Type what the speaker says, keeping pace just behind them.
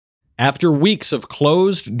After weeks of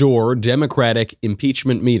closed-door Democratic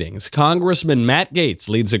impeachment meetings, Congressman Matt Gaetz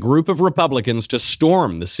leads a group of Republicans to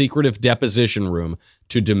storm the secretive deposition room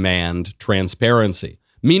to demand transparency.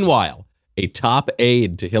 Meanwhile, a top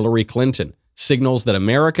aide to Hillary Clinton signals that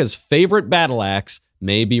America's favorite battle axe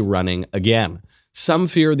may be running again. Some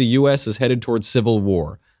fear the U.S. is headed towards civil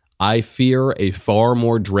war. I fear a far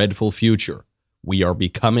more dreadful future. We are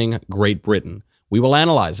becoming Great Britain. We will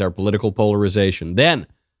analyze our political polarization. Then,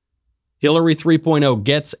 Hillary 3.0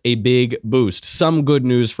 gets a big boost. Some good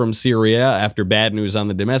news from Syria after bad news on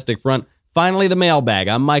the domestic front. Finally, the mailbag.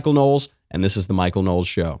 I'm Michael Knowles, and this is The Michael Knowles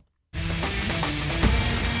Show.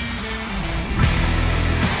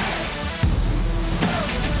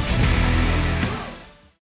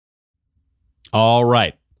 All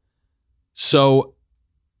right. So,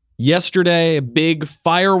 yesterday, big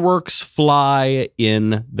fireworks fly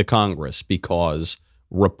in the Congress because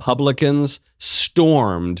Republicans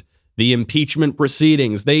stormed the impeachment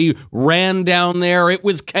proceedings. They ran down there. It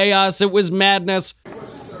was chaos. It was madness.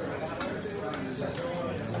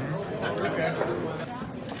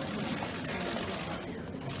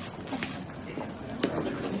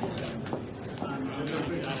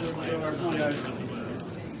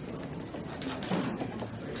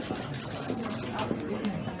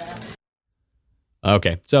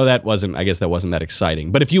 Okay, so I guess that wasn't that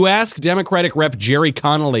exciting. But if you ask Democratic Rep. Jerry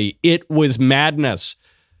Connolly, it was madness.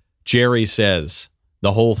 Jerry says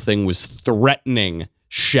the whole thing was threatening,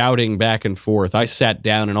 shouting back and forth. I sat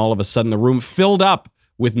down and all of a sudden the room filled up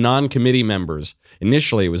with non-committee members.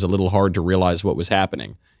 Initially, it was a little hard to realize what was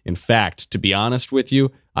happening. In fact, to be honest with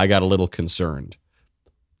you, I got a little concerned.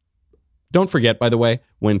 Don't forget, by the way,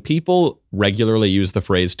 when people regularly use the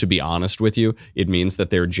phrase "to be honest with you," it means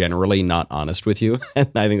that they're generally not honest with you.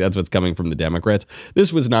 And I think that's what's coming from the Democrats.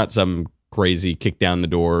 This was not some crazy kick down the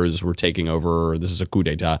doors, we're taking over, this is a coup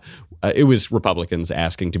d'etat. It was Republicans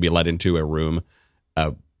asking to be let into a room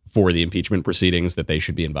for the impeachment proceedings that they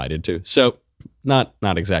should be invited to. So not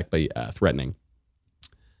exactly threatening.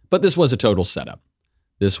 But this was a total setup.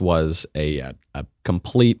 This was a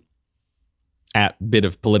complete bit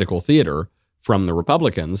of political theater from the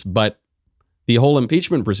Republicans, but the whole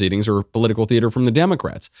impeachment proceedings are political theater from the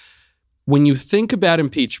Democrats. When you think about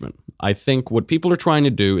impeachment, I think what people are trying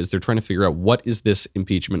to do is they're trying to figure out what is this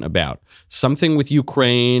impeachment about. Something with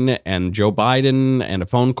Ukraine and Joe Biden and a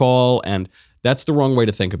phone call, and that's the wrong way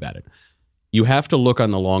to think about it. You have to look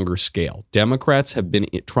on the longer scale. Democrats have been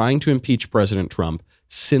trying to impeach President Trump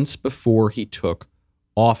since before he took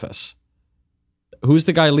office. Who's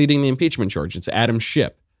the guy leading the impeachment charge? It's Adam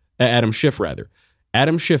Schiff. Adam Schiff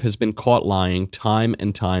has been caught lying time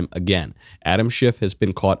and time again. Adam Schiff has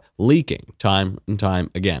been caught leaking time and time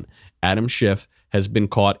again. Adam Schiff has been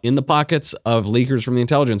caught in the pockets of leakers from the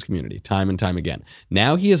intelligence community time and time again.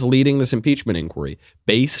 Now he is leading this impeachment inquiry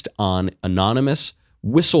based on anonymous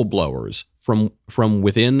whistleblowers from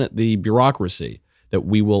within the bureaucracy that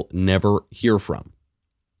we will never hear from.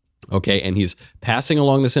 Okay, and he's passing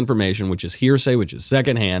along this information, which is hearsay, which is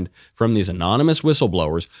secondhand, from these anonymous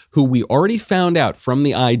whistleblowers who we already found out from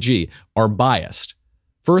the IG are biased.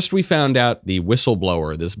 First, we found out the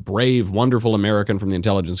whistleblower, this brave, wonderful American from the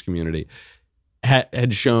intelligence community,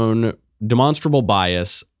 had shown demonstrable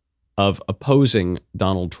bias of opposing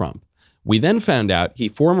Donald Trump. We then found out he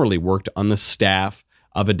formerly worked on the staff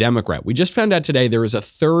of a Democrat. We just found out today there is a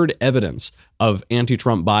third evidence of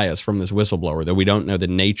anti-Trump bias from this whistleblower, though we don't know the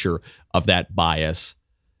nature of that bias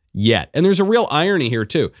yet. And there's a real irony here,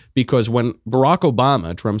 too, because when Barack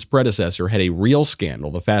Obama, Trump's predecessor, had a real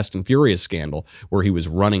scandal, the Fast and Furious scandal, where he was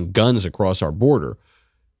running guns across our border,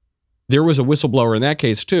 there was a whistleblower in that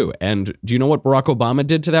case, too. And do you know what Barack Obama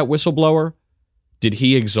did to that whistleblower? Did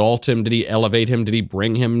he exalt him? Did he elevate him? Did he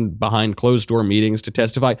bring him behind closed-door meetings to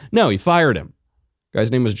testify? No, he fired him. The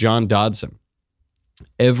guy's name was John Dodson.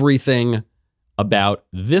 Everything about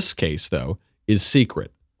this case, though, is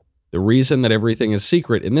secret. The reason that everything is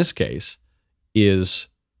secret in this case is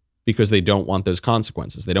because they don't want those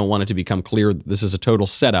consequences. They don't want it to become clear that this is a total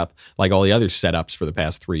setup, like all the other setups for the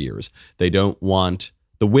past 3 years. They don't want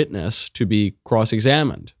the witness to be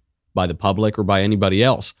cross-examined by the public or by anybody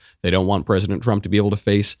else. They don't want President Trump to be able to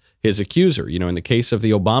face his accuser. You know, in the case of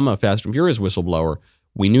the Obama Fast and Furious whistleblower,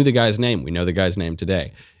 we knew the guy's name. We know the guy's name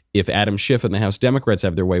today. If Adam Schiff and the House Democrats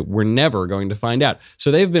have their way, we're never going to find out.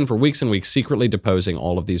 So they've been for weeks and weeks secretly deposing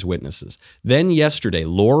all of these witnesses. Then yesterday,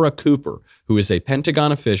 Laura Cooper, who is a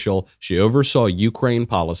Pentagon official, she oversaw Ukraine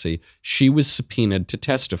policy, she was subpoenaed to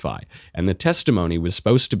testify. And the testimony was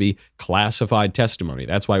supposed to be classified testimony.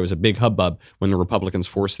 That's why it was a big hubbub when the Republicans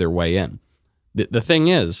forced their way in. The thing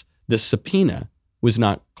is, the subpoena was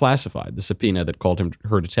not classified, the subpoena that called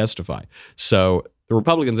her to testify. So the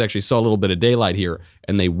Republicans actually saw a little bit of daylight here,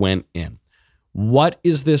 and they went in. What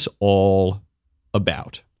is this all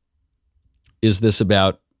about? Is this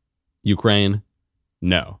about Ukraine?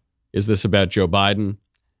 No. Is this about Joe Biden?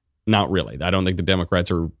 Not really. I don't think the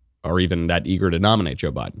Democrats are even that eager to nominate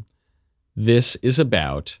Joe Biden. This is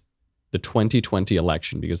about the 2020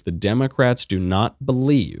 election, because the Democrats do not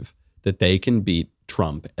believe that they can beat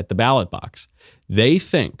Trump at the ballot box. They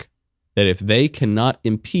think that if they cannot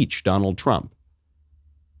impeach Donald Trump,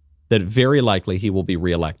 that very likely he will be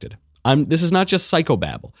reelected. This is not just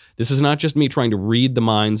psychobabble. This is not just me trying to read the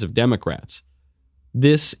minds of Democrats.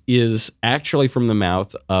 This is actually from the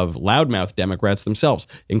mouth of loudmouth Democrats themselves,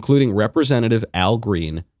 including Representative Al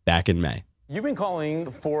Green back in May. You've been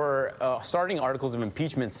calling for starting articles of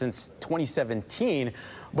impeachment since 2017,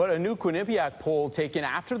 but a new Quinnipiac poll taken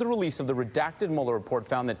after the release of the redacted Mueller report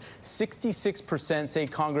found that 66% say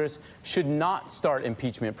Congress should not start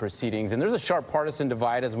impeachment proceedings. And there's a sharp partisan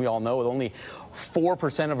divide, as we all know, with only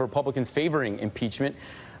 4% of Republicans favoring impeachment.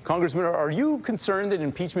 Congressman, are you concerned that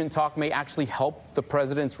impeachment talk may actually help the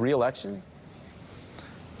president's reelection?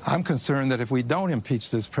 I'm concerned that if we don't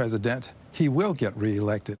impeach this president, he will get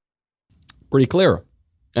reelected. Pretty clear.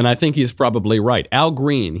 And I think he's probably right. Al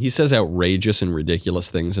Green, he says outrageous and ridiculous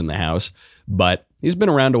things in the House, but he's been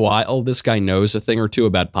around a while. This guy knows a thing or two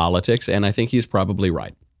about politics, and I think he's probably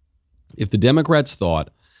right. If the Democrats thought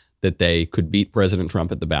that they could beat President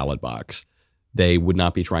Trump at the ballot box, they would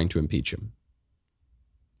not be trying to impeach him.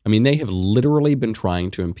 I mean, they have literally been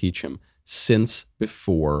trying to impeach him since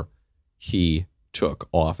before he took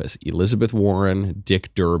office. Elizabeth Warren,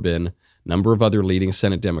 Dick Durbin, a number of other leading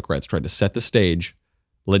Senate Democrats tried to set the stage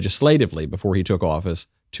legislatively before he took office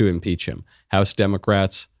to impeach him. House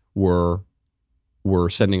Democrats were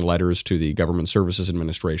sending letters to the Government Services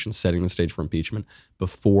Administration setting the stage for impeachment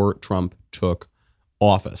before Trump took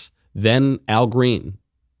office. Then Al Green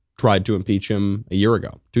tried to impeach him a year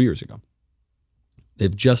ago, 2 years ago.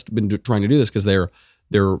 They've just been trying to do this because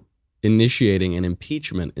they're initiating an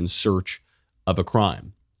impeachment in search of a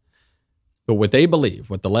crime. But what they believe,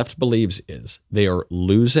 what the left believes, is they are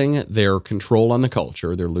losing their control on the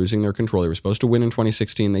culture. They're losing their control. They were supposed to win in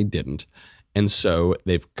 2016. They didn't. And so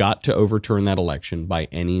they've got to overturn that election by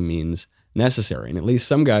any means necessary. And at least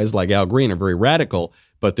some guys like Al Green are very radical,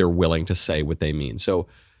 but they're willing to say what they mean. So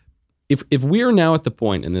if we are now at the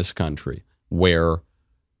point in this country where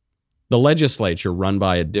the legislature run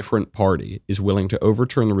by a different party is willing to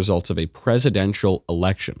overturn the results of a presidential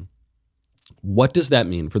election, what does that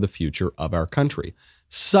mean for the future of our country?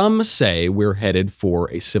 Some say we're headed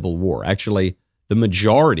for a civil war. Actually, the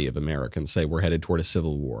majority of Americans say we're headed toward a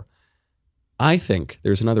civil war. I think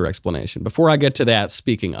there's another explanation. Before I get to that,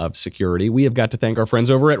 speaking of security, we have got to thank our friends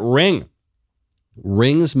over at Ring.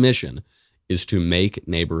 Ring's mission is to make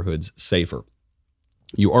neighborhoods safer.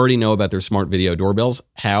 You already know about their smart video doorbells.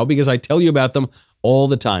 How? Because I tell you about them all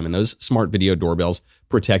the time, and those smart video doorbells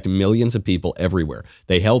protect millions of people everywhere.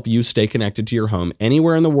 They help you stay connected to your home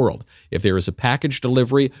anywhere in the world. If there is a package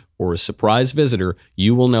delivery or a surprise visitor,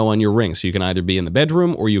 you will know on your Ring. So you can either be in the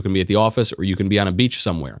bedroom, or you can be at the office, or you can be on a beach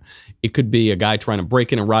somewhere. It could be a guy trying to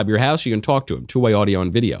break in and rob your house. You can talk to him, two-way audio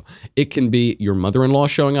and video. It can be your mother-in-law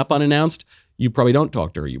showing up unannounced. You probably don't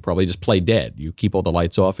talk to her. You probably just play dead. You keep all the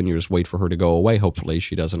lights off and you just wait for her to go away. Hopefully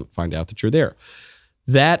she doesn't find out that you're there.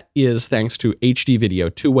 That is thanks to HD video,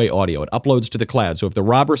 two-way audio. It uploads to the cloud. So if the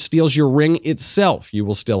robber steals your Ring itself, you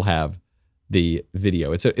will still have the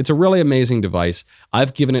video. It's a really amazing device.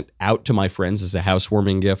 I've given it out to my friends as a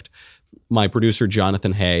housewarming gift. My producer,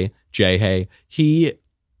 Jonathan Hay, Jay Hay, he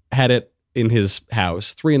had it in his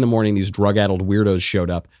house. 3 a.m, these drug-addled weirdos showed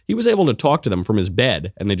up. He was able to talk to them from his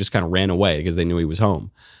bed, and they just kind of ran away because they knew he was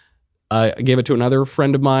home. I gave it to another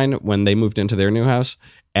friend of mine when they moved into their new house,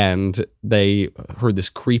 and they heard this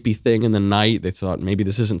creepy thing in the night. They thought, maybe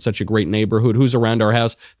this isn't such a great neighborhood. Who's around our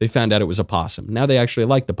house? They found out it was a possum. Now they actually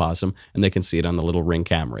like the possum, and they can see it on the little Ring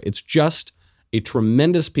camera. It's just a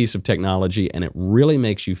tremendous piece of technology, and it really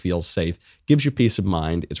makes you feel safe, gives you peace of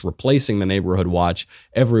mind. It's replacing the neighborhood watch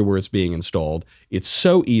everywhere it's being installed. It's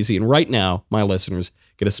so easy. And right now, my listeners,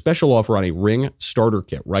 get a special offer on a Ring starter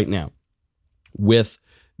kit right now. With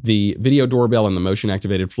the video doorbell and the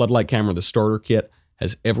motion-activated floodlight camera, the starter kit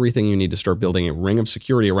has everything you need to start building a ring of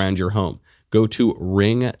security around your home. Go to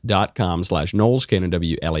ring.com/Knowles,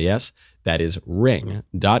 Knowles. That is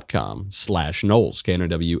ring.com/Knowles,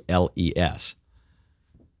 Knowles.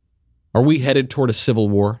 Are we headed toward a civil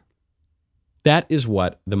war? That is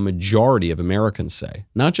what the majority of Americans say.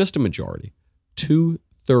 Not just a majority,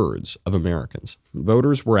 2/3 of Americans.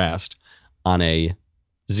 Voters were asked on a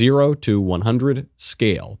 0 to 100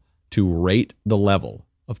 scale to rate the level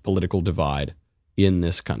of political divide in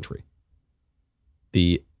this country.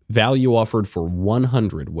 The value offered for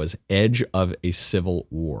 100 was edge of a civil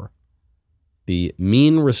war. The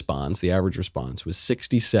mean response, the average response, was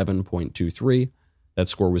 67.23. That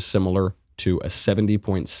score was similar to a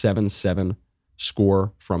 70.77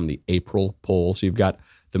 score from the April poll. So you've got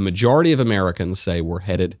the majority of Americans say we're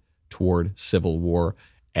headed toward civil war.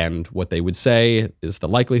 And what they would say is the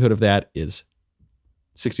likelihood of that is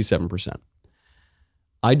 67%.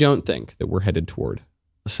 I don't think that we're headed toward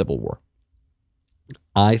a civil war.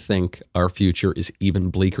 I think our future is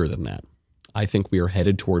even bleaker than that. I think we are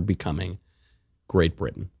headed toward becoming Great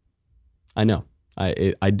Britain. I know.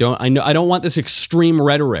 I don't want this extreme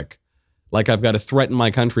rhetoric, like I've got to threaten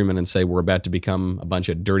my countrymen and say we're about to become a bunch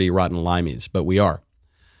of dirty, rotten limeys, but we are.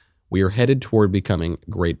 We are headed toward becoming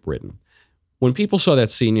Great Britain. When people saw that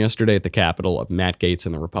scene yesterday at the Capitol of Matt Gaetz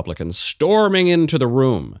and the Republicans storming into the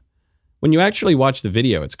room, when you actually watch the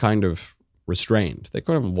video, it's kind of restrained. They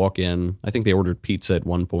kind of walk in. I think they ordered pizza at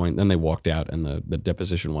one point, then they walked out and the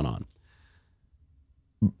deposition went on.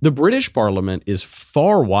 The British Parliament is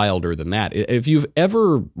far wilder than that. If you've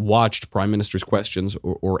ever watched Prime Minister's Questions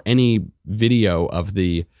or any video of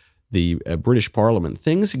the British Parliament,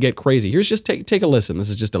 things get crazy. Here's just take a listen. This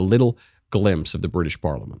is just a little glimpse of the British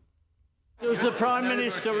Parliament. Does the Prime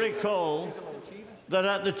Minister recall that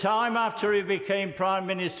at the time after he became Prime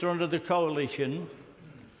Minister under the coalition,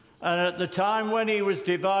 and at the time when he was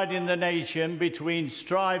dividing the nation between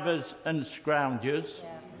strivers and scroungers,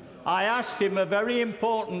 I asked him a very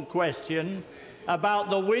important question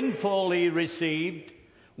about the windfall he received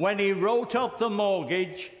when he wrote off the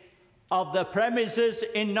mortgage of the premises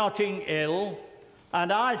in Notting Hill,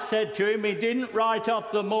 and I said to him he didn't write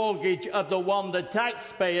off the mortgage of the one the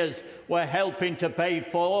taxpayers were helping to pay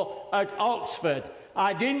for at Oxford.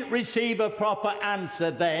 I didn't receive a proper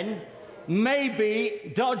answer then.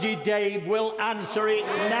 Maybe Dodgy Dave will answer it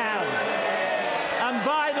now. And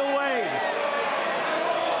by the way,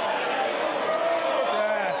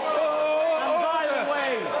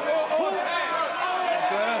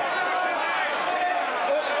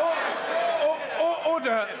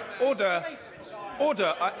 Order.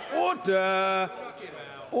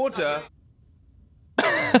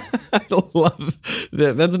 I love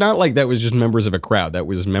that. That's not like that was just members of a crowd. That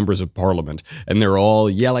was members of Parliament, and they're all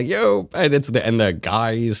yelling, "Yo!" And the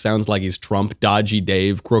guy sounds like he's Trump, Dodgy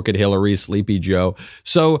Dave, Crooked Hillary, Sleepy Joe.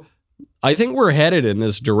 So I think we're headed in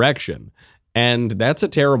this direction, and that's a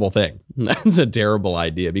terrible thing. That's a terrible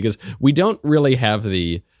idea because we don't really have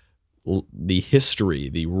the history,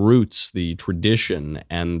 the roots, the tradition,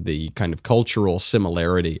 and the kind of cultural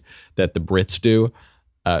similarity that the Brits do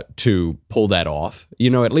to pull that off. You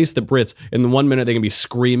know, at least the Brits, in the 1 minute, they can be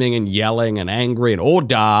screaming and yelling and angry and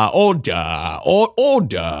order, order,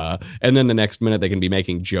 order. And then the next minute, they can be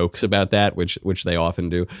making jokes about that, which they often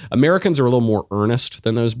do. Americans are a little more earnest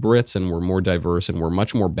than those Brits, and we're more diverse, and we're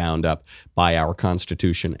much more bound up by our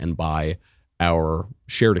Constitution and by our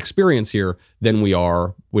shared experience here than we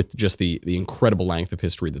are with just the incredible length of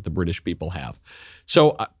history that the British people have.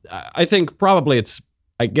 So I think probably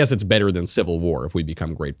I guess it's better than civil war if we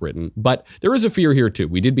become Great Britain. But there is a fear here too.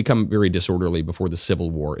 We did become very disorderly before the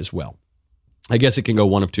Civil War as well. I guess it can go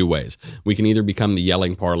one of two ways. We can either become the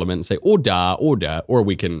yelling parliament and say, order, order, or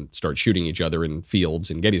we can start shooting each other in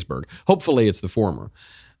fields in Gettysburg. Hopefully it's the former.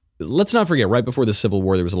 Let's not forget, right before the Civil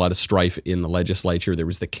War, there was a lot of strife in the legislature. There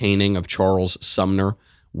was the caning of Charles Sumner,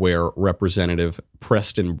 where Representative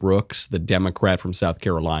Preston Brooks, the Democrat from South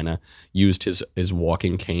Carolina, used his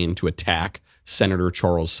walking cane to attack Senator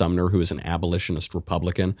Charles Sumner, who is an abolitionist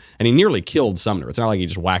Republican. And he nearly killed Sumner. It's not like he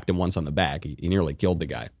just whacked him once on the back. He nearly killed the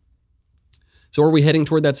guy. So are we heading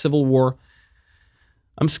toward that Civil War?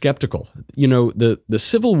 I'm skeptical. You know, the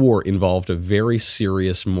Civil War involved a very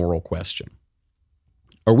serious moral question.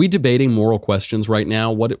 Are we debating moral questions right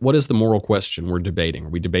now? What is the moral question we're debating? Are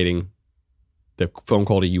we debating the phone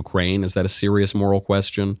call to Ukraine? Is that a serious moral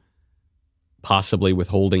question? Possibly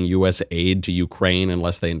withholding U.S. aid to Ukraine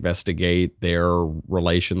unless they investigate their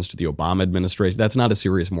relations to the Obama administration. That's not a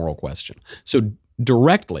serious moral question. So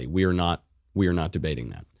directly, we are not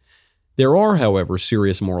debating that. There are, however,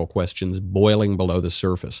 serious moral questions boiling below the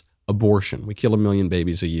surface. Abortion. We kill 1 million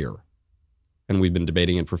babies a year. And we've been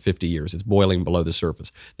debating it for 50 years. It's boiling below the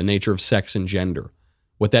surface. The nature of sex and gender.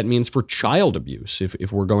 What that means for child abuse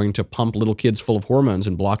if we're going to pump little kids full of hormones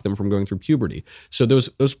and block them from going through puberty. So those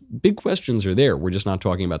big questions are there. We're just not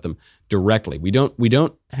talking about them directly. We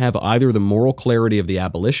don't have either the moral clarity of the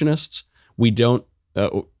abolitionists. We don't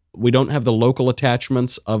We don't have the local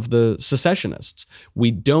attachments of the secessionists.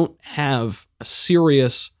 We don't have a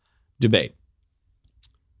serious debate.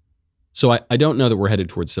 So I don't know that we're headed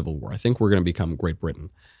towards civil war. I think we're going to become Great Britain.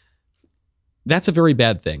 That's a very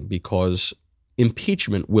bad thing because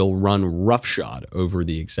impeachment will run roughshod over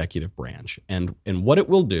the executive branch. And what it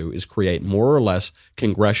will do is create more or less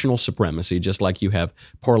congressional supremacy, just like you have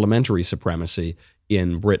parliamentary supremacy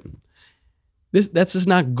in Britain. That's just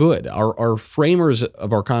not good. Our framers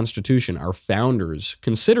of our Constitution, our founders,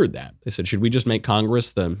 considered that. They said, should we just make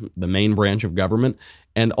Congress the main branch of government?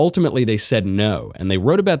 And ultimately they said no. And they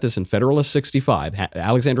wrote about this in Federalist 65.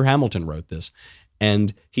 Alexander Hamilton wrote this.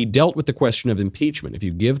 And he dealt with the question of impeachment. If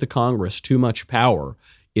you give the Congress too much power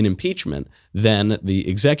in impeachment, then the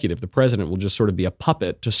executive, the president, will just sort of be a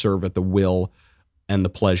puppet to serve at the will and the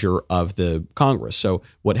pleasure of the Congress. So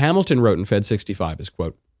what Hamilton wrote in Fed 65 is,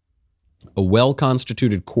 quote, a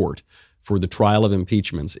well-constituted court for the trial of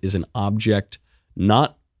impeachments is an object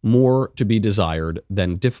not more to be desired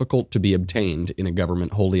than difficult to be obtained in a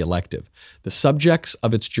government wholly elective. The subjects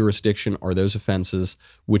of its jurisdiction are those offenses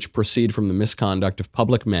which proceed from the misconduct of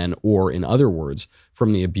public men or, in other words,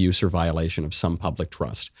 from the abuse or violation of some public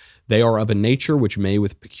trust. They are of a nature which may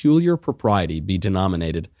with peculiar propriety be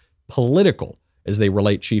denominated political, as they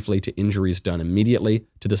relate chiefly to injuries done immediately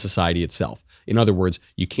to the society itself. In other words,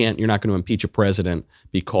 you're not going to impeach a president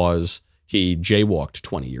because he jaywalked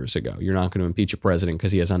 20 years ago. You're not going to impeach a president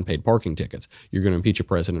because he has unpaid parking tickets. You're going to impeach a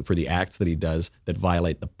president for the acts that he does that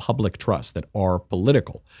violate the public trust, that are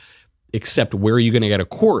political. Except where are you going to get a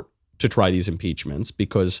court to try these impeachments?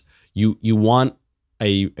 Because you want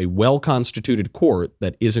a well-constituted court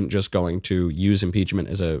that isn't just going to use impeachment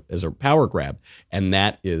as a power grab. And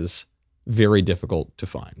that is very difficult to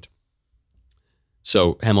find.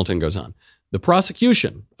 So Hamilton goes on. The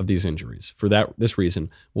prosecution of these injuries, for this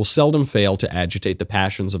reason, will seldom fail to agitate the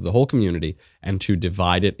passions of the whole community and to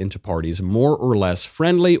divide it into parties more or less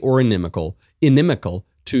friendly or inimical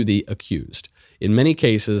to the accused. In many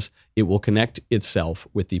cases, it will connect itself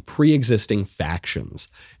with the pre-existing factions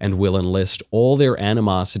and will enlist all their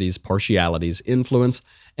animosities, partialities, influence,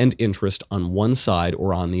 and interest on one side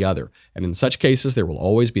or on the other. And in such cases, there will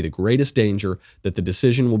always be the greatest danger that the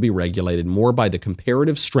decision will be regulated more by the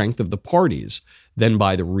comparative strength of the parties than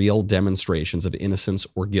by the real demonstrations of innocence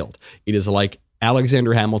or guilt. It is like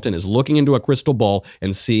Alexander Hamilton is looking into a crystal ball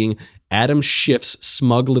and seeing Adam Schiff's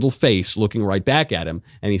smug little face looking right back at him.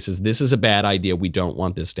 And he says, this is a bad idea. We don't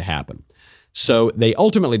want this to happen. So they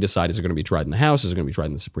ultimately decide, is it going to be tried in the House? Is it going to be tried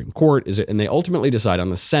in the Supreme Court? And they ultimately decide on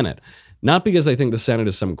the Senate. Not because they think the Senate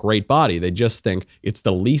is some great body. They just think it's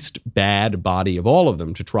the least bad body of all of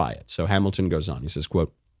them to try it. So Hamilton goes on. He says,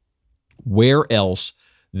 quote, where else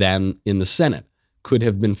than in the Senate could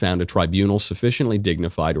have been found a tribunal sufficiently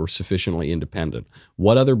dignified or sufficiently independent?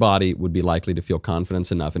 What other body would be likely to feel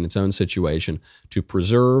confidence enough in its own situation to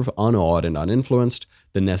preserve, unawed and uninfluenced,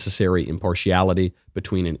 the necessary impartiality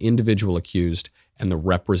between an individual accused and the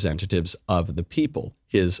representatives of the people,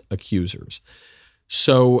 his accusers?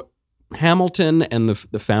 So Hamilton and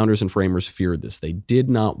the founders and framers feared this. They did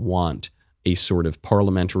not want a sort of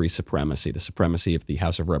parliamentary supremacy, the supremacy of the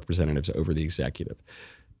House of Representatives over the executive.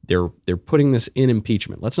 They're putting this in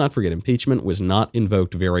impeachment. Let's not forget, impeachment was not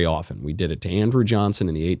invoked very often. We did it to Andrew Johnson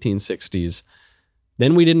in the 1860s.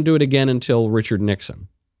 Then we didn't do it again until Richard Nixon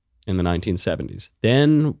in the 1970s.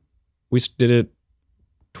 Then we did it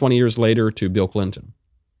 20 years later to Bill Clinton.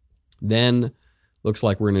 Then looks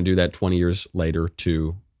like we're going to do that 20 years later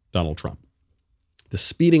to Donald Trump. The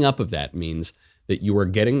speeding up of that means that you are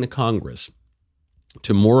getting the Congress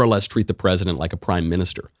to more or less treat the president like a prime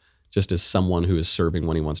minister, just as someone who is serving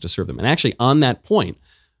when he wants to serve them. And actually, on that point,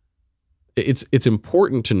 it's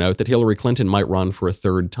important to note that Hillary Clinton might run for a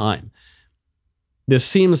third time. This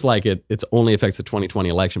seems like it only affects the 2020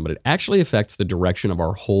 election, but it actually affects the direction of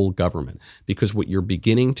our whole government, because what you're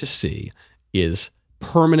beginning to see is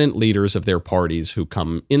permanent leaders of their parties who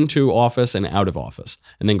come into office and out of office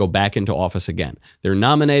and then go back into office again. They're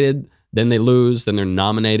nominated, then they lose, then they're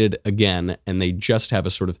nominated again, and they just have a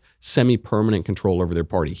sort of semi-permanent control over their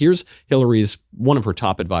party. Here's Hillary's, one of her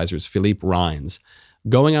top advisors, Philippe Rines,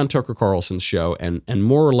 going on Tucker Carlson's show and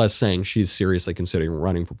more or less saying she's seriously considering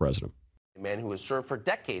running for president. A man who has served for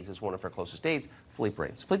decades as one of her closest aides, Philippe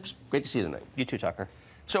Rines. Philippe, great to see you tonight. You too, Tucker.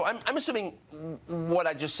 So I'm assuming what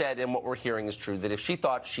I just said and what we're hearing is true, that if she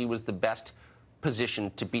thought she was the best position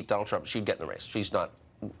to beat Donald Trump, she'd get in the race. She's not.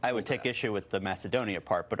 I would take issue with the Macedonia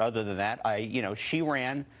part, but other than that, she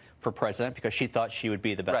ran for president because she thought she would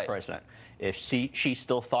be the best president. If she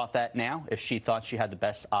still thought that now, if she thought she had the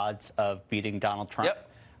best odds of beating Donald Trump,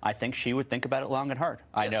 I think she would think about it long and hard.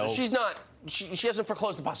 I know. So she's not. She hasn't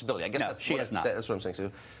foreclosed the possibility. I guess she has not. That's what I'm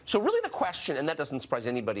saying. So really the question, and that doesn't surprise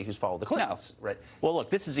anybody who's followed the Clintons, right? Well, look,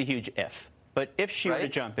 this is a huge if. But if she were to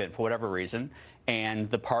jump in for whatever reason, and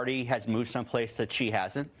the party has moved someplace that she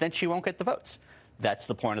hasn't, then she won't get the votes. That's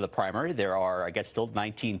the point of the primary. There are, I guess, still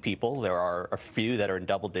 19 people. There are a few that are in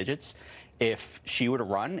double digits. If she were to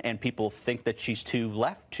run and people think that she's too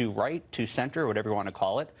left, too right, too center, whatever you want to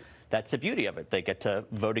call it, that's the beauty of it. They get to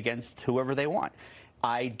vote against whoever they want.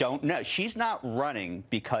 I don't know. She's not running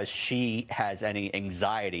because she has any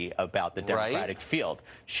anxiety about the Democratic field.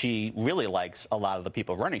 She really likes a lot of the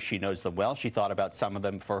people running. She knows them well. She thought about some of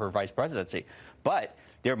them for her vice presidency. But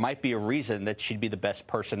there might be a reason that she'd be the best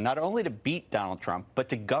person not only to beat Donald Trump, but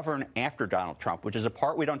to govern after Donald Trump, which is a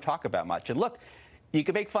part we don't talk about much. And look, you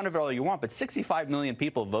can make fun of it all you want, but 65 million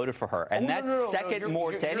people voted for her. And that's second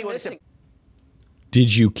more to anyone.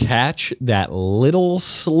 Did you catch that little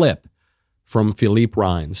slip from Philippe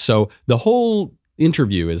Rines? So the whole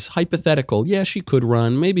interview is hypothetical. Yeah, she could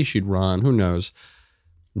run. Maybe she'd run. Who knows?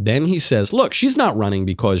 Then he says, look, she's not running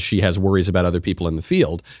because she has worries about other people in the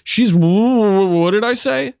field. She's, what did I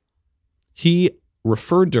say? He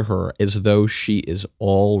referred to her as though she is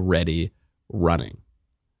already running.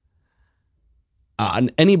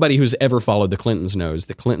 And anybody who's ever followed the Clintons knows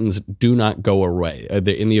the Clintons do not go away.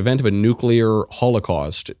 In the event of a nuclear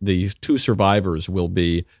holocaust, the two survivors will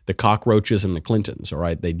be the cockroaches and the Clintons, all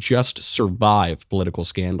right? They just survive political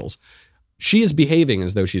scandals. She is behaving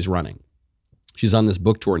as though she's running. She's on this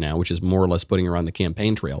book tour now, which is more or less putting her on the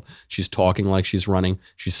campaign trail. She's talking like she's running.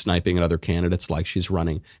 She's sniping at other candidates like she's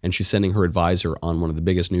running. And she's sending her advisor on one of the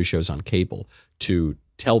biggest news shows on cable to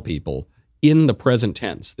tell people in the present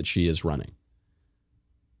tense that she is running.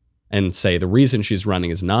 And say the reason she's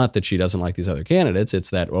running is not that she doesn't like these other candidates. It's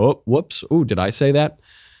that, oh, whoops, oh, did I say that?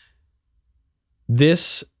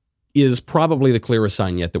 This is probably the clearest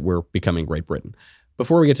sign yet that we're becoming Great Britain.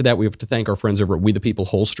 Before we get to that, we have to thank our friends over at We the People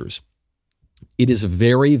Holsters. It is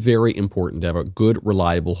very, very important to have a good,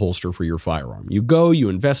 reliable holster for your firearm. You go, you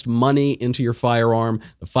invest money into your firearm.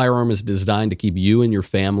 The firearm is designed to keep you and your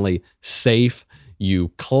family safe.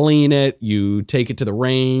 You clean it, you take it to the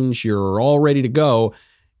range, you're all ready to go.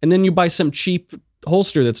 And then you buy some cheap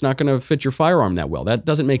holster that's not going to fit your firearm that well. That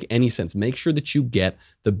doesn't make any sense. Make sure that you get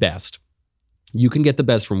the best. You can get the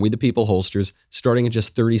best from We the People Holsters starting at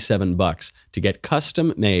just $37 to get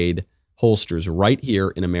custom-made holsters right here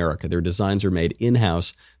in America. Their designs are made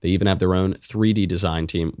in-house. They even have their own 3D design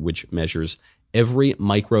team, which measures every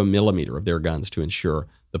micromillimeter of their guns to ensure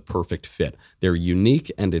the perfect fit. Their unique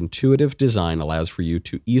and intuitive design allows for you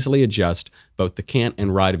to easily adjust both the cant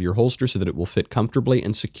and ride of your holster so that it will fit comfortably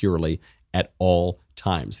and securely at all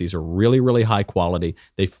times. These are really, really high quality.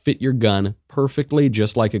 They fit your gun perfectly,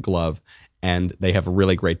 just like a glove, and they have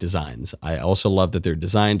really great designs. I also love that they're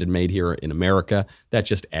designed and made here in America. That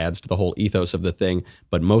just adds to the whole ethos of the thing.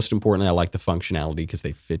 But most importantly, I like the functionality because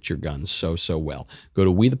they fit your gun so, so well. Go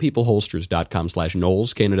to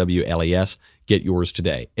wethepeopleholsters.com/Knowles, Knowles. Get yours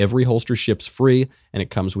today. Every holster ships free, and it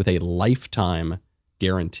comes with a lifetime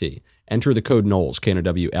guarantee. Enter the code Knowles,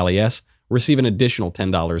 Knowles. Receive an additional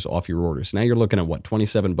 $10 off your order. So now you're looking at, what,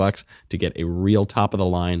 $27 to get a real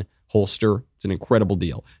top-of-the-line holster. It's an incredible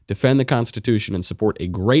deal. Defend the Constitution and support a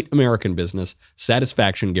great American business.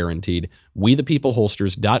 Satisfaction guaranteed.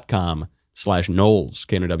 WeThePeopleHolsters.com/Knowles,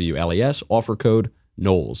 Knowles. Offer code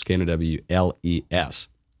Knowles, Knowles.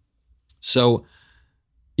 So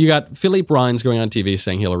you got Philippe Rines going on TV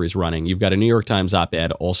saying Hillary's running. You've got a New York Times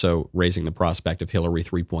op-ed also raising the prospect of Hillary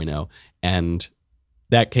 3.0. And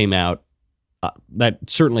that came out. That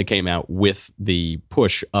certainly came out with the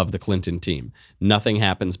push of the Clinton team. Nothing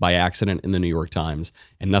happens by accident in the New York Times,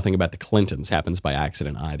 and nothing about the Clintons happens by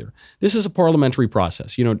accident either. This is a parliamentary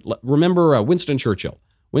process. You know, remember Winston Churchill.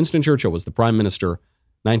 Winston Churchill was the prime minister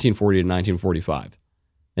 1940 to 1945.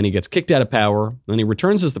 Then he gets kicked out of power. Then he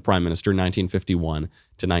returns as the prime minister 1951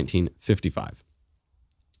 to 1955.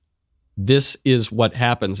 This is what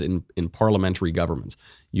happens in parliamentary governments.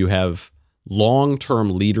 You have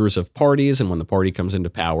long-term leaders of parties, and when the party comes into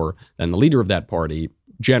power, then the leader of that party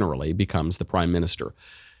generally becomes the prime minister.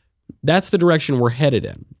 That's the direction we're headed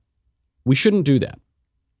in. We shouldn't do that.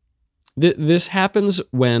 This happens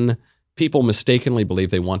when people mistakenly believe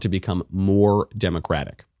they want to become more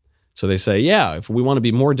democratic. So they say, yeah, if we want to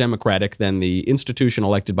be more democratic, then the institution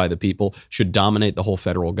elected by the people should dominate the whole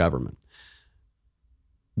federal government.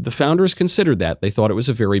 The founders considered that. They thought it was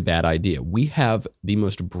a very bad idea. We have the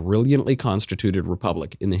most brilliantly constituted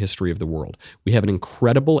republic in the history of the world. We have an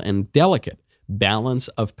incredible and delicate balance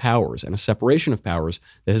of powers and a separation of powers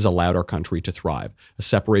that has allowed our country to thrive. A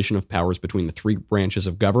separation of powers between the three branches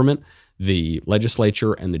of government, the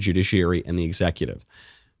legislature and the judiciary and the executive.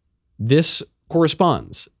 This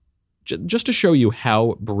corresponds, just to show you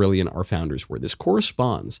how brilliant our founders were, this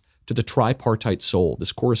corresponds to the tripartite soul.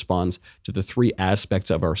 This corresponds to the three aspects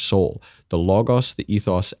of our soul, the logos, the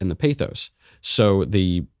ethos, and the pathos. So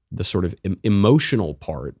the sort of emotional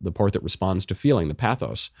part, the part that responds to feeling, the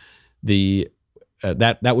pathos,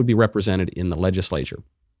 that would be represented in the legislature.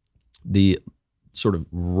 The sort of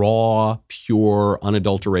raw, pure,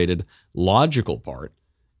 unadulterated, logical part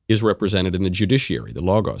is represented in the judiciary, the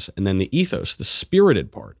logos. And then the ethos, the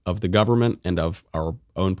spirited part of the government and of our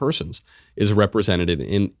own persons, is represented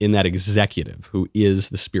in that executive, who is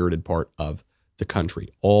the spirited part of the country.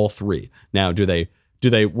 All three. Now, do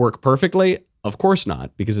they work perfectly? Of course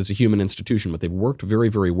not, because it's a human institution, but they've worked very,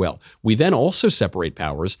 very well. We then also separate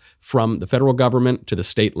powers from the federal government to the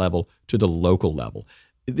state level to the local level.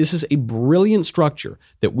 This is a brilliant structure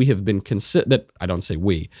that we have been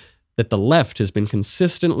that the left has been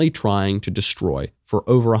consistently trying to destroy for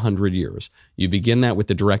over 100 years. You begin that with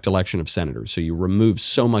the direct election of senators. So you remove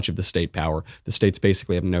so much of the state power. The states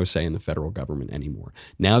basically have no say in the federal government anymore.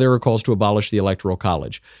 Now there are calls to abolish the Electoral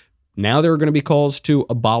College. Now there are going to be calls to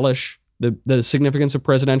abolish the significance of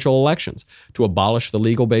presidential elections, to abolish the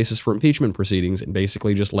legal basis for impeachment proceedings and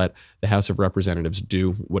basically just let the House of Representatives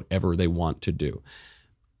do whatever they want to do.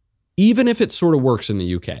 Even if it sort of works in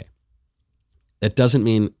the UK, that doesn't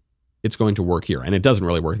mean it's going to work here. And it doesn't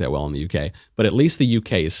really work that well in the UK, but at least the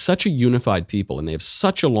UK is such a unified people and they have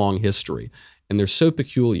such a long history and they're so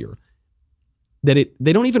peculiar that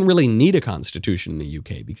they don't even really need a constitution in the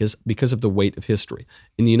UK because of the weight of history.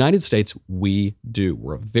 In the United States, we do.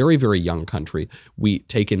 We're a very, very young country. We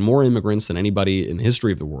take in more immigrants than anybody in the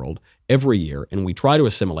history of the world every year, and we try to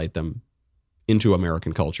assimilate them into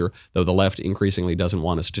American culture, though the left increasingly doesn't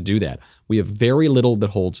want us to do that. We have very little that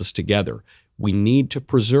holds us together. We need to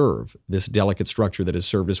preserve this delicate structure that has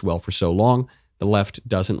served us well for so long. The left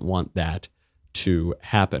doesn't want that to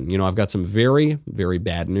happen. You know, I've got some very, very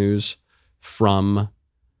bad news from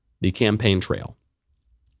the campaign trail.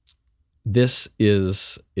 This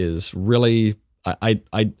is really,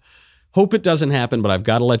 I hope it doesn't happen, but I've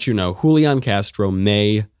got to let you know, Julian Castro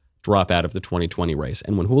may drop out of the 2020 race.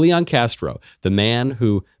 And when Julian Castro, the man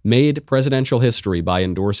who made presidential history by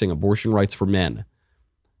endorsing abortion rights for men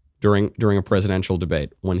during a presidential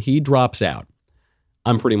debate, when he drops out,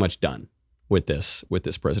 I'm pretty much done with this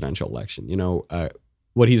presidential election. You know,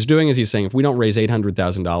 what he's doing is he's saying, if we don't raise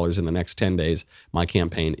 $800,000 in the next 10 days, my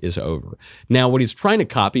campaign is over. Now, what he's trying to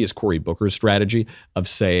copy is Cory Booker's strategy of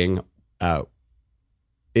saying,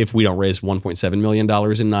 if we don't raise $1.7 million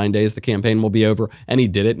in 9 days, the campaign will be over. And he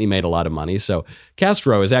did it, and he made a lot of money. So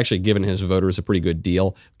Castro has actually given his voters a pretty good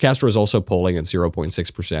deal. Castro is also polling at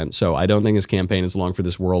 0.6%. So I don't think his campaign is long for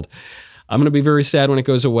this world. I'm going to be very sad when it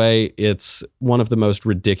goes away. It's one of the most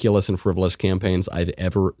ridiculous and frivolous campaigns I've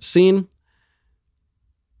ever seen.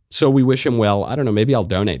 So we wish him well. I don't know, maybe I'll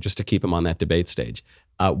donate just to keep him on that debate stage.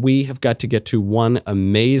 We have got to get to one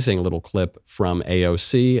amazing little clip from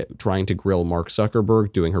AOC trying to grill Mark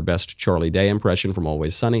Zuckerberg, doing her best Charlie Day impression from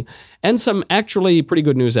Always Sunny, and some actually pretty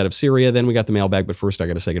good news out of Syria. Then we got the mailbag, but first I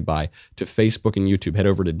got to say goodbye to Facebook and YouTube. Head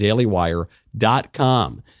over to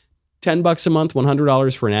dailywire.com. $10 a month,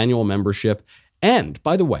 $100 for an annual membership. And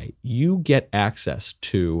by the way, you get access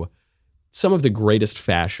to some of the greatest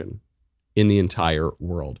fashion in the entire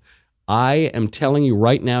world. I am telling you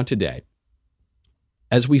right now today,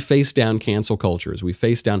 as we face down cancel culture, as we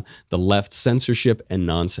face down the left's censorship and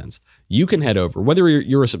nonsense, you can head over, whether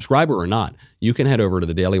you're a subscriber or not, you can head over to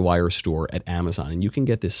the Daily Wire store at Amazon and you can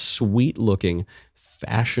get this sweet-looking,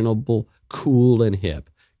 fashionable, cool and hip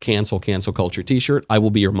cancel culture t-shirt. I will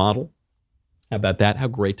be your model. How about that? How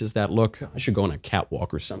great does that look? I should go on a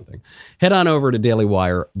catwalk or something. Head on over to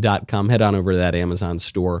dailywire.com. Head on over to that Amazon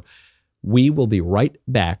store. We will be right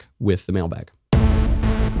back with the mailbag.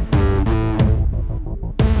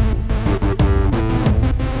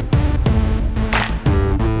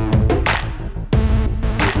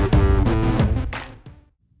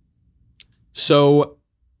 So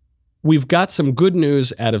we've got some good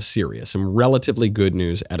news out of Syria, some relatively good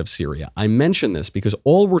news out of Syria. I mention this because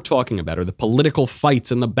all we're talking about are the political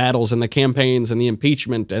fights and the battles and the campaigns and the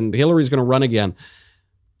impeachment and Hillary's going to run again.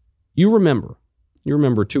 You remember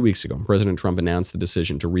 2 weeks ago, President Trump announced the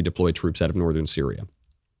decision to redeploy troops out of northern Syria.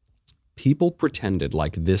 People pretended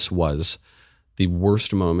like this was the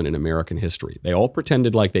worst moment in American history. They all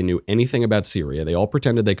pretended like they knew anything about Syria. They all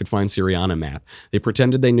pretended they could find Syria on a map. They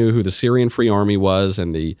pretended they knew who the Syrian Free Army was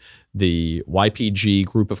and the YPG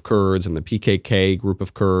group of Kurds and the PKK group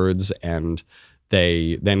of Kurds, and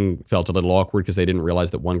they then felt a little awkward because they didn't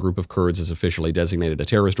realize that one group of Kurds is officially designated a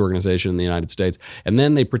terrorist organization in the United States. And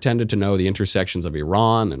then they pretended to know the intersections of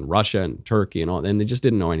Iran and Russia and Turkey and all, and they just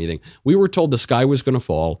didn't know anything. We were told the sky was going to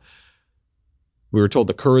fall. We were told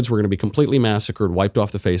the Kurds were going to be completely massacred, wiped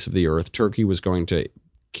off the face of the earth. Turkey was going to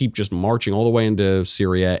keep just marching all the way into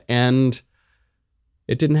Syria, and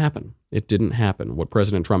it didn't happen. It didn't happen. What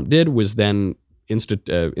President Trump did was then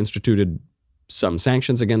instituted some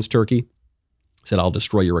sanctions against Turkey. Said, I'll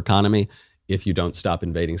destroy your economy if you don't stop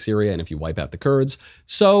invading Syria and if you wipe out the Kurds.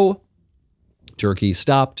 So Turkey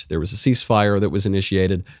stopped. There was a ceasefire that was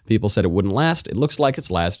initiated. People said it wouldn't last. It looks like it's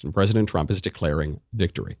lasted, and President Trump is declaring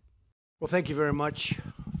victory. Well, thank you very much.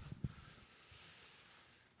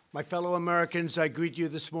 My fellow Americans, I greet you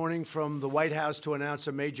this morning from the White House to announce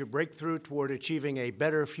a major breakthrough toward achieving a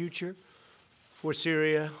better future for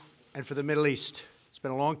Syria and for the Middle East. It's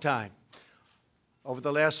been a long time. Over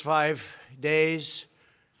the last 5 days,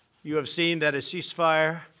 you have seen that a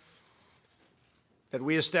ceasefire that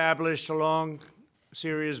we established along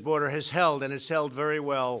Syria's border has held, and it's held very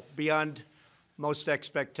well, beyond most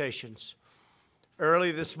expectations.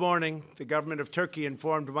 Early this morning, the government of Turkey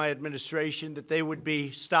informed my administration that they would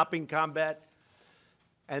be stopping combat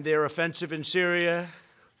and their offensive in Syria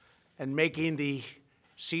and making the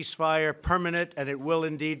ceasefire permanent, and it will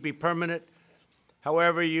indeed be permanent.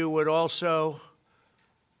 However, you would also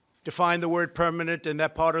define the word permanent in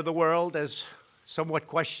that part of the world as somewhat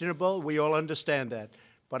questionable. We all understand that,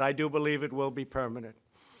 but I do believe it will be permanent.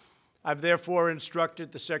 I've therefore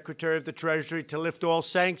instructed the Secretary of the Treasury to lift all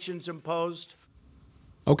sanctions imposed.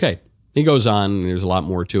 Okay, he goes on. There's a lot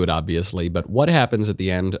more to it, obviously, but what happens at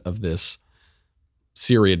the end of this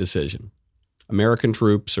Syria decision? American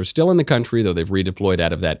troops are still in the country, though they've redeployed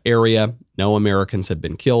out of that area. No Americans have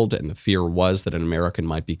been killed, and the fear was that an American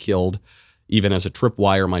might be killed, even as a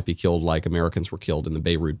tripwire might be killed like Americans were killed in the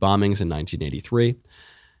Beirut bombings in 1983.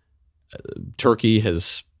 Turkey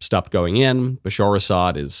has stopped going in. Bashar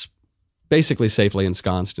Assad is basically safely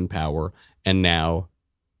ensconced in power, and now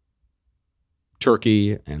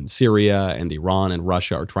Turkey and Syria and Iran and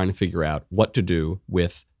Russia are trying to figure out what to do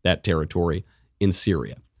with that territory in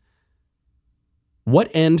Syria. What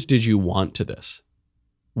end did you want to this?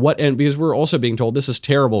 What end? Because we're also being told this is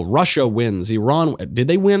terrible. Russia wins. Iran, did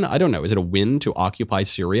they win? I don't know. Is it a win to occupy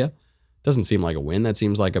Syria? Doesn't seem like a win. That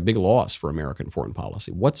seems like a big loss for American foreign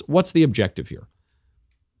policy. What's the objective here?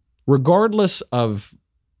 Regardless of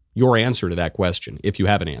your answer to that question, if you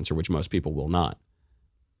have an answer, which most people will not,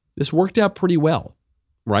 this worked out pretty well,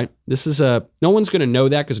 right? This is no one's going to know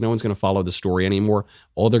that because no one's going to follow the story anymore.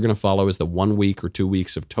 All they're going to follow is the 1 week or 2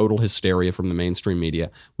 weeks of total hysteria from the mainstream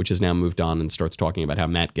media, which has now moved on and starts talking about how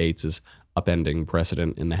Matt Gaetz is upending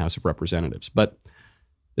precedent in the House of Representatives. But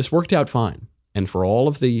this worked out fine. And for all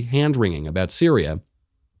of the hand-wringing about Syria,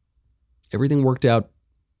 everything worked out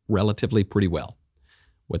relatively pretty well.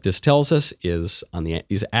 What this tells us is on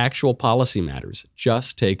these actual policy matters,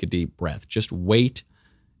 just take a deep breath. Just wait.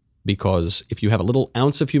 Because if you have a little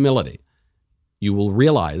ounce of humility, you will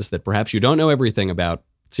realize that perhaps you don't know everything about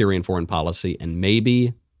Syrian foreign policy, and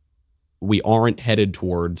maybe we aren't headed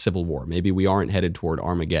toward civil war. Maybe we aren't headed toward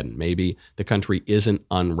Armageddon. Maybe the country isn't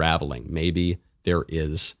unraveling. Maybe there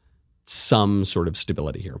is some sort of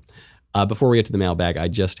stability here. Before we get to the mailbag, I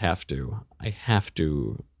have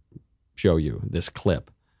to show you this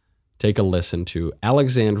clip. Take a listen to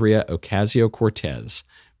Alexandria Ocasio-Cortez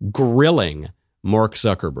grilling Mark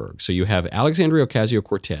Zuckerberg. So you have Alexandria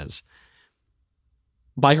Ocasio-Cortez,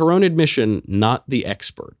 by her own admission, not the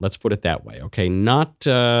expert. Let's put it that way. Okay, not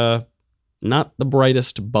the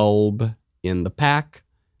brightest bulb in the pack,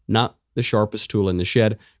 not the sharpest tool in the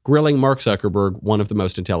shed. Grilling Mark Zuckerberg, one of the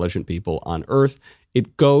most intelligent people on earth.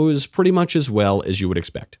 It goes pretty much as well as you would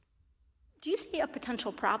expect. Do you see a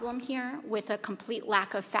potential problem here with a complete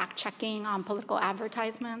lack of fact-checking on political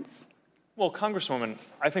advertisements? Well, Congresswoman,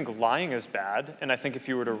 I think lying is bad, and I think if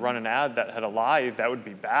you were to run an ad that had a lie, that would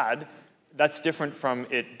be bad. That's different from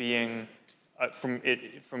it being,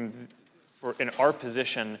 in our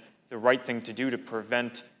position, the right thing to do to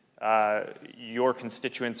prevent your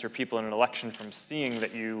constituents or people in an election from seeing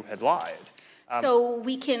that you had lied. So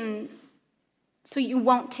you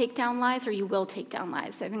won't take down lies, or you will take down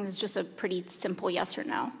lies? I think it's just a pretty simple yes or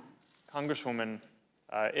no. Congresswoman,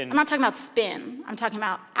 I'm not talking about spin. I'm talking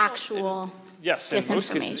about actual yes, in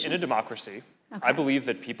most cases, in a democracy, okay. I believe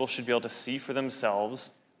that people should be able to see for themselves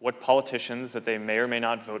what politicians that they may or may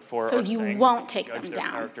not vote for So are you saying, won't take judge them their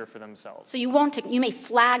down. character for themselves. So you won't take, you may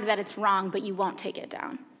flag that it's wrong, but you won't take it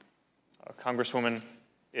down. Congresswoman,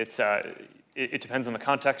 it depends on the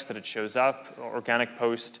context that it shows up. Organic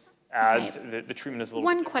post, ads, Right. the treatment is a little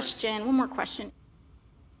One more question.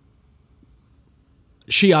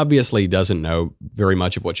 She obviously doesn't know very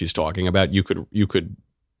much of what she's talking about. You could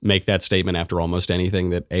make that statement after almost anything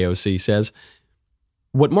that AOC says.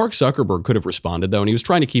 What Mark Zuckerberg could have responded, though, and he was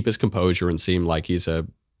trying to keep his composure and seem like he's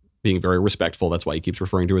being very respectful, that's why he keeps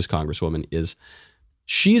referring to his congresswoman, is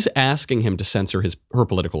she's asking him to censor her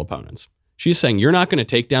political opponents. She's saying, you're not going to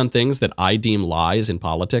take down things that I deem lies in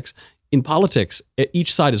politics. In politics,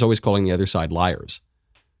 each side is always calling the other side liars.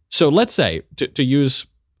 So let's say, to use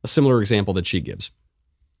a similar example that she gives,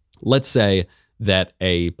 let's say that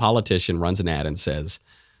a politician runs an ad and says,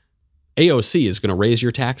 AOC is going to raise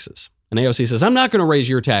your taxes. And AOC says, I'm not going to raise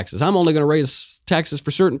your taxes. I'm only going to raise taxes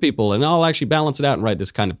for certain people, and I'll actually balance it out and write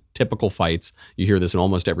this kind of typical fights. You hear this in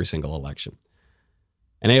almost every single election.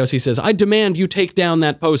 And AOC says, I demand you take down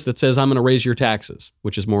that post that says I'm going to raise your taxes,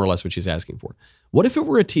 which is more or less what she's asking for. What if it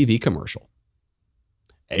were a TV commercial?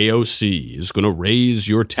 AOC is going to raise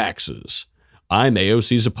your taxes. I'm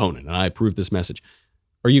AOC's opponent, and I approve this message.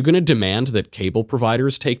 Are you going to demand that cable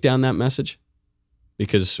providers take down that message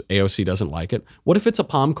because AOC doesn't like it? What if it's a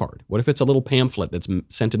palm card? What if it's a little pamphlet that's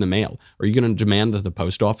sent in the mail? Are you going to demand that the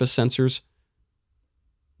post office censors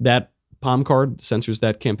that palm card, censors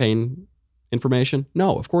that campaign information?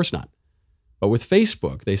 No, of course not. But with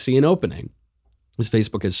Facebook, they see an opening. Because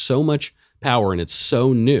Facebook has so much power and it's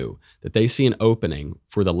so new that they see an opening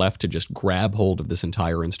for the left to just grab hold of this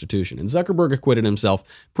entire institution. And Zuckerberg acquitted himself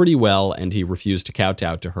pretty well, and he refused to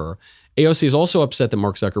kowtow to her. AOC is also upset that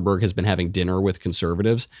Mark Zuckerberg has been having dinner with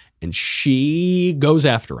conservatives, and she goes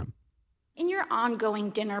after him. In your ongoing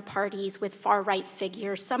dinner parties with far-right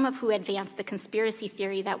figures, some of who advance the conspiracy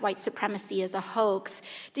theory that white supremacy is a hoax,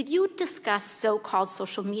 did you discuss so-called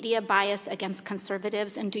social media bias against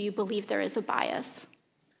conservatives, and do you believe there is a bias?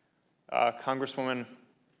 Congresswoman,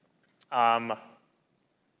 so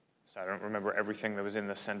I don't remember everything that was in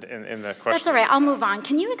the question. That's all right. I'll move on.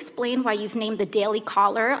 Can you explain why you've named the Daily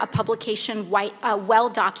Caller, a publication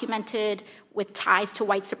well-documented with ties to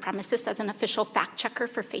white supremacists, as an official fact-checker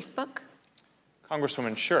for Facebook?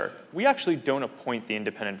 Congresswoman, sure. We actually don't appoint the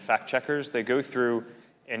independent fact-checkers. They go through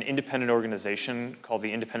an independent organization called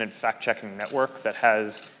the Independent Fact-Checking Network that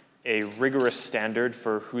has a rigorous standard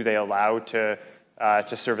for who they allow to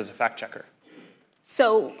serve as a fact-checker.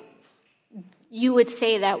 So you would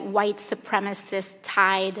say that white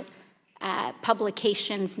supremacist-tied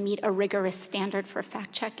publications meet a rigorous standard for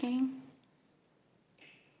fact-checking?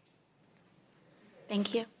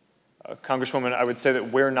 Thank you. Congresswoman, I would say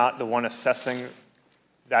that we're not the one assessing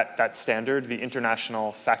that standard. The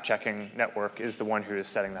International Fact-Checking Network is the one who is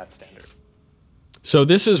setting that standard. So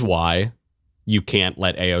this is why you can't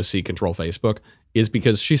let AOC control Facebook, is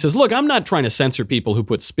because she says, look, I'm not trying to censor people who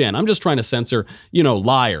put spin. I'm just trying to censor,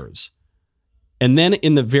 liars. And then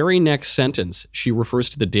in the very next sentence, she refers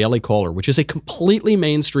to the Daily Caller, which is a completely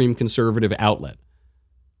mainstream conservative outlet,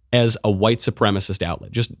 as a white supremacist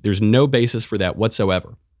outlet. There's no basis for that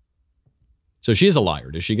whatsoever. So she's a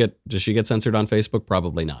liar. Does she get censored on Facebook?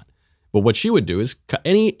 Probably not. But what she would do is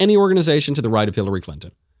any organization to the right of Hillary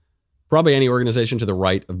Clinton, probably any organization to the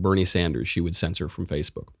right of Bernie Sanders, she would censor from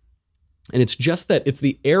Facebook. And it's just that, it's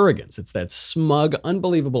the arrogance. It's that smug,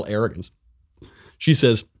 unbelievable arrogance. She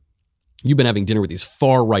says, you've been having dinner with these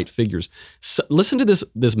far right figures. So, listen to this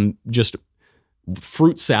just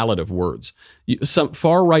fruit salad of words. Some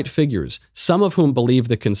far right figures, some of whom believe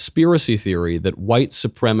the conspiracy theory that white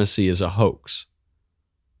supremacy is a hoax.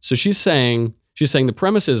 So she's saying the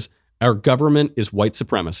premise is our government is white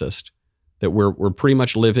supremacist, that we're pretty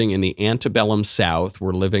much living in the antebellum South.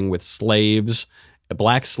 We're living with slaves,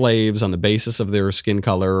 black slaves, on the basis of their skin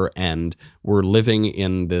color, and we're living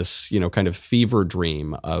in this, kind of fever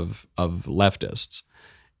dream of leftists.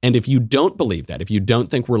 And if you don't believe that, if you don't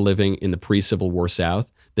think we're living in the pre-Civil War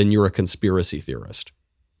South, then you're a conspiracy theorist.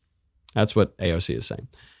 That's what AOC is saying.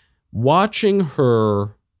 Watching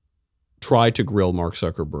her try to grill Mark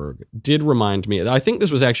Zuckerberg did remind me, I think this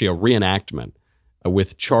was actually a reenactment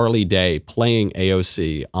with Charlie Day playing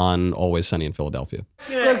AOC on Always Sunny in Philadelphia.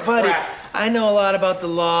 Look, buddy, I know a lot about the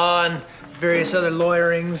law and various other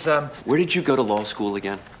lawyerings. Where did you go to law school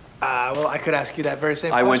again? Well, I could ask you that very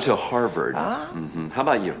same question. I went to Harvard. How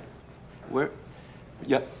about you? Where?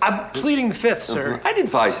 Yeah. I'm pleading the fifth, sir. I'd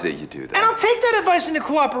advise that you do that. And I'll take that advice into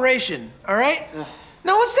cooperation, all right?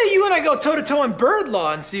 Now, let's say you and I go toe-to-toe on bird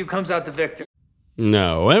law and see who comes out the victor.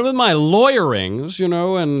 No. And with my lawyerings,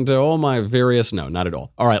 and all my various... No, not at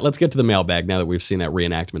all. All right, let's get to the mailbag now that we've seen that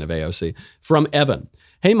reenactment of AOC. From Evan.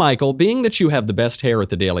 Hey, Michael, being that you have the best hair at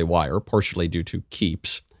the Daily Wire, partially due to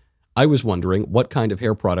Keeps, I was wondering, what kind of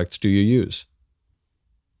hair products do you use?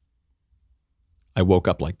 I woke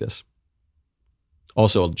up like this.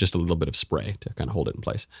 Also, just a little bit of spray to kind of hold it in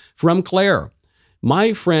place. From Claire.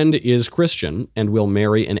 My friend is Christian and will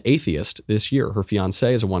marry an atheist this year. Her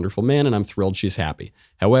fiancé is a wonderful man, and I'm thrilled she's happy.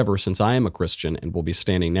 However, since I am a Christian and will be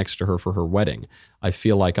standing next to her for her wedding, I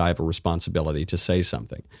feel like I have a responsibility to say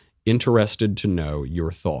something. Interested to know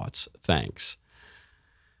your thoughts. Thanks.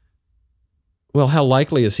 Well, how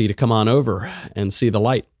likely is he to come on over and see the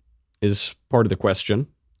light is part of the question.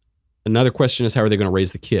 Another question is, how are they going to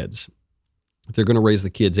raise the kids? If they're going to raise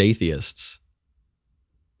the kids atheists,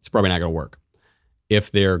 it's probably not going to work. If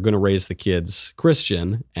they're going to raise the kids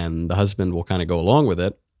Christian and the husband will kind of go along with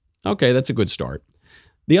it, okay, that's a good start.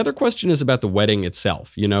 The other question is about the wedding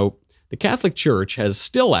itself. The Catholic Church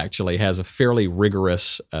still has a fairly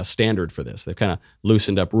rigorous standard for this. They've kind of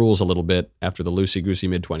loosened up rules a little bit after the loosey-goosey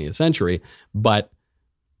mid-20th century. But,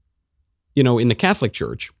 in the Catholic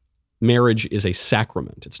Church, marriage is a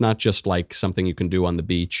sacrament. It's not just like something you can do on the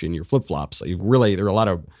beach in your flip-flops. There are a lot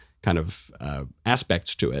of kind of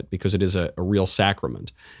aspects to it because it is a real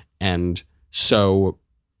sacrament. And so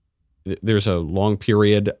there's a long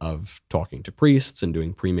period of talking to priests and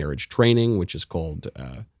doing pre-marriage training, which is called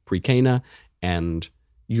pre-cana, and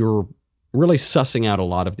you're really sussing out a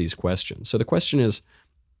lot of these questions. So the question is,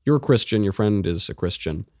 you're a Christian, your friend is a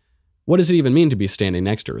Christian. What does it even mean to be standing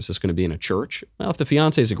next to her? Is this going to be in a church? Well, if the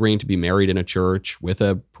fiancé is agreeing to be married in a church with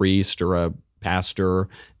a priest or a pastor,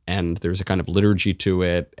 and there's a kind of liturgy to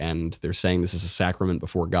it, and they're saying this is a sacrament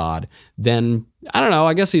before God, then, I don't know,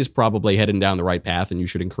 I guess he's probably heading down the right path, and you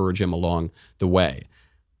should encourage him along the way.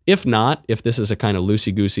 If not, if this is a kind of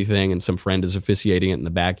loosey-goosey thing and some friend is officiating it in the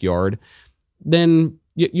backyard, then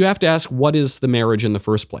you have to ask, what is the marriage in the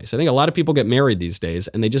first place? I think a lot of people get married these days,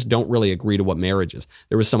 and they just don't really agree to what marriage is.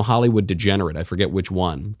 There was some Hollywood degenerate, I forget which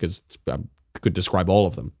one, because I could describe all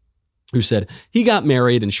of them, who said he got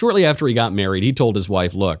married, and shortly after he got married, he told his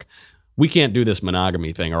wife, look, we can't do this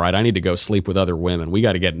monogamy thing, all right? I need to go sleep with other women. We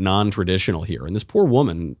got to get non-traditional here. And this poor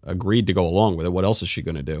woman agreed to go along with it. What else is she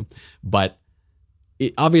going to do? But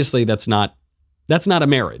obviously, that's not a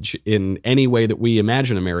marriage in any way that we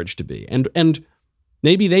imagine a marriage to be. And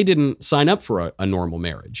maybe they didn't sign up for a normal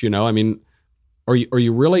marriage. I mean, are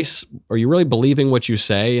you really believing what you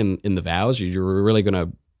say in the vows? You're really going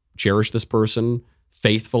to cherish this person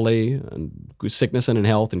faithfully, and sickness and in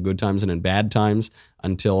health, in good times and in bad times,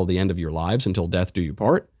 until the end of your lives, until death do you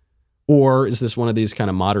part? Or is this one of these kind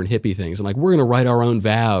of modern hippie things? And we're going to write our own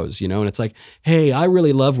vows, and it's like, hey, I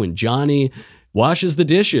really love when Johnny washes the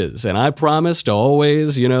dishes, and I promise to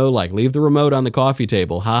always, leave the remote on the coffee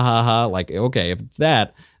table. Ha, ha, ha. Okay, if it's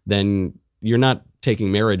that, then you're not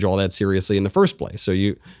taking marriage all that seriously in the first place.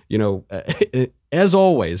 So as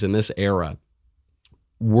always in this era,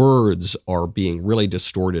 words are being really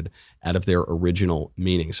distorted out of their original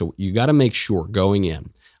meaning. So you got to make sure going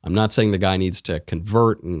in. I'm not saying the guy needs to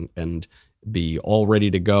convert and be all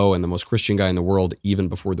ready to go and the most Christian guy in the world even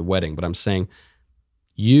before the wedding, but I'm saying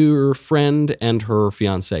your friend and her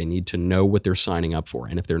fiancé need to know what they're signing up for.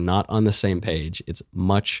 And if they're not on the same page, it's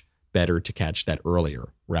much better to catch that earlier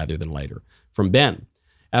rather than later. From Ben,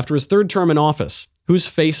 after his third term in office, whose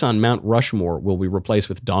face on Mount Rushmore will we replace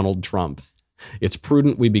with Donald Trump? It's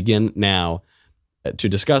prudent we begin now to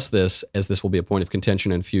discuss this, as this will be a point of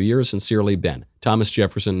contention in a few years. Sincerely, Ben. Thomas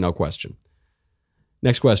Jefferson, no question.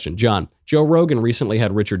 Next question, John. Joe Rogan recently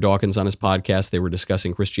had Richard Dawkins on his podcast. They were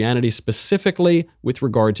discussing Christianity, specifically with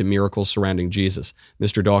regard to miracles surrounding Jesus.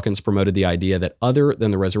 Mr. Dawkins promoted the idea that other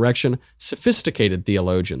than the resurrection, sophisticated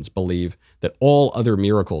theologians believe that all other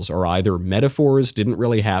miracles are either metaphors, didn't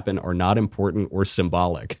really happen, are not important, or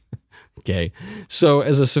symbolic. Okay, so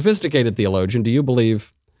as a sophisticated theologian, do you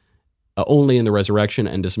believe only in the resurrection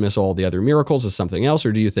and dismiss all the other miracles as something else?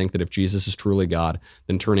 Or do you think that if Jesus is truly God,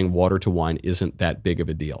 then turning water to wine isn't that big of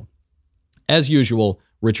a deal? As usual,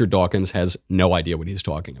 Richard Dawkins has no idea what he's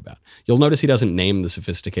talking about. You'll notice he doesn't name the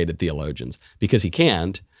sophisticated theologians because he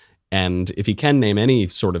can't. And if he can name any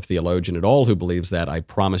sort of theologian at all who believes that, I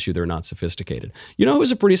promise you they're not sophisticated. You know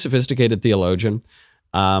who's a pretty sophisticated theologian?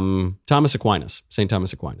 Thomas Aquinas, St.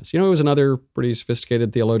 Thomas Aquinas. You know who was another pretty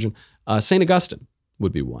sophisticated theologian? St. Augustine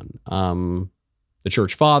would be one. The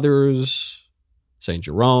Church Fathers, St.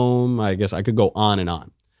 Jerome, I guess I could go on and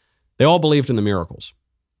on. They all believed in the miracles.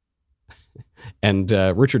 And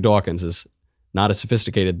Richard Dawkins is not a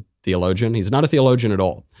sophisticated theologian. He's not a theologian at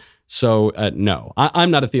all. So no,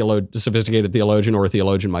 I'm not a sophisticated theologian or a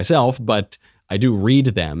theologian myself, but I do read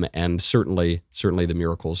them, and certainly the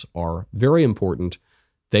miracles are very important.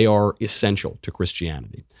 They are essential to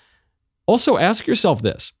Christianity. Also, ask yourself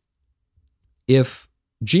this. If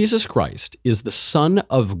Jesus Christ is the Son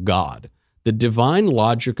of God, the divine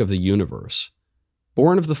logic of the universe,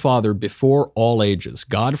 born of the Father before all ages,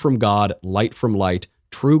 God from God, light from light,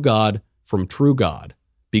 true God from true God,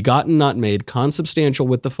 begotten not made, consubstantial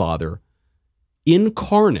with the Father,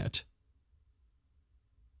 incarnate,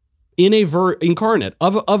 incarnate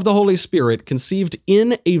of the Holy Spirit, conceived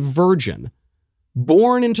in a virgin,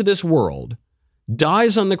 born into this world,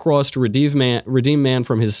 dies on the cross to redeem man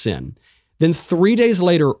from his sin, then 3 days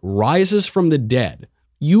later rises from the dead.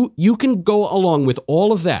 You can go along with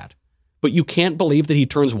all of that, but you can't believe that he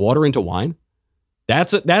turns water into wine?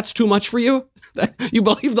 That's too much for you? You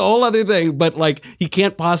believe the whole other thing, but like he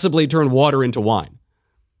can't possibly turn water into wine.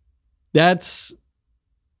 That's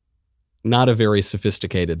not a very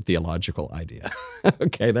sophisticated theological idea.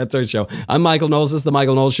 Okay, that's our show. I'm Michael Knowles. This is The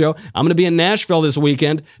Michael Knowles Show. I'm going to be in Nashville this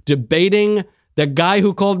weekend debating the guy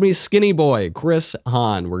who called me skinny boy, Chris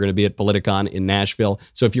Hahn. We're going to be at Politicon in Nashville.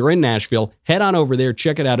 So if you're in Nashville, head on over there,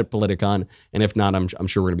 check it out at Politicon. And if not, I'm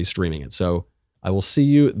sure we're going to be streaming it. So I will see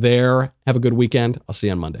you there. Have a good weekend. I'll see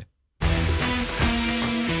you on Monday.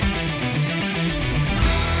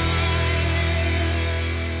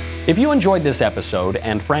 If you enjoyed this episode,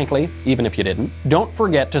 and frankly, even if you didn't, don't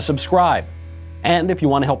forget to subscribe. And if you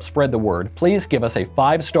want to help spread the word, please give us a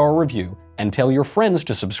 5-star review and tell your friends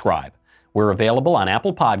to subscribe. We're available on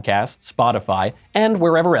Apple Podcasts, Spotify, and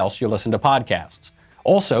wherever else you listen to podcasts.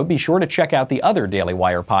 Also, be sure to check out the other Daily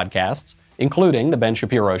Wire podcasts, including The Ben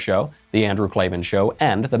Shapiro Show, The Andrew Klavan Show,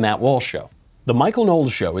 and The Matt Walsh Show. The Michael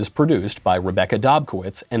Knowles Show is produced by Rebecca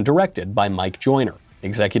Dobkowitz and directed by Mike Joyner.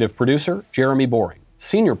 Executive producer, Jeremy Boring.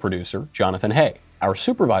 Senior producer, Jonathan Hay. Our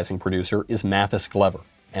supervising producer is Mathis Glover.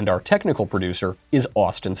 And our technical producer is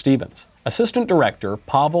Austin Stevens. Assistant director,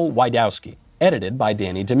 Pavel Wydowski. Edited by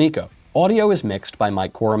Danny D'Amico. Audio is mixed by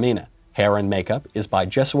Mike Coromina. Hair and makeup is by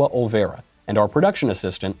Jesua Olvera. And our production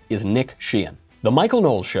assistant is Nick Sheehan. The Michael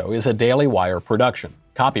Knowles Show is a Daily Wire production.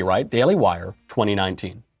 Copyright Daily Wire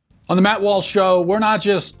 2019. On the Matt Walsh Show, we're not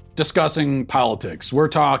just discussing politics. We're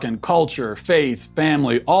talking culture, faith,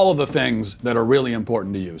 family, all of the things that are really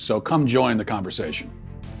important to you. So come join the conversation.